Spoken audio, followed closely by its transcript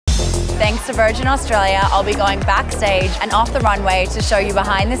Thanks to Virgin Australia, I'll be going backstage and off the runway to show you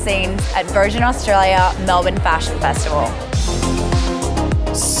behind the scenes at Virgin Australia Melbourne Fashion Festival.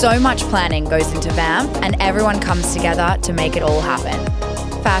 So much planning goes into VAMP and everyone comes together to make it all happen.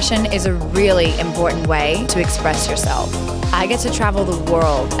 Fashion is a really important way to express yourself. I get to travel the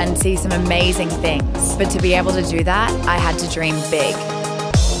world and see some amazing things, but to be able to do that, I had to dream big.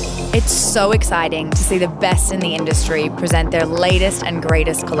 It's so exciting to see the best in the industry present their latest and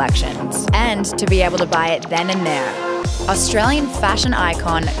greatest collections, and to be able to buy it then and there. Australian fashion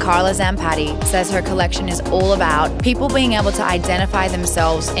icon Carla Zampatti says her collection is all about people being able to identify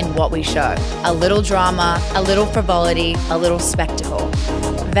themselves in what we show. A little drama, a little frivolity, a little spectacle.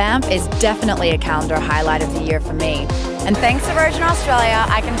 VAMP is definitely a calendar highlight of the year for me. And thanks to Virgin Australia,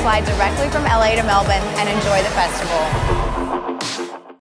 I can fly directly from LA to Melbourne and enjoy the festival.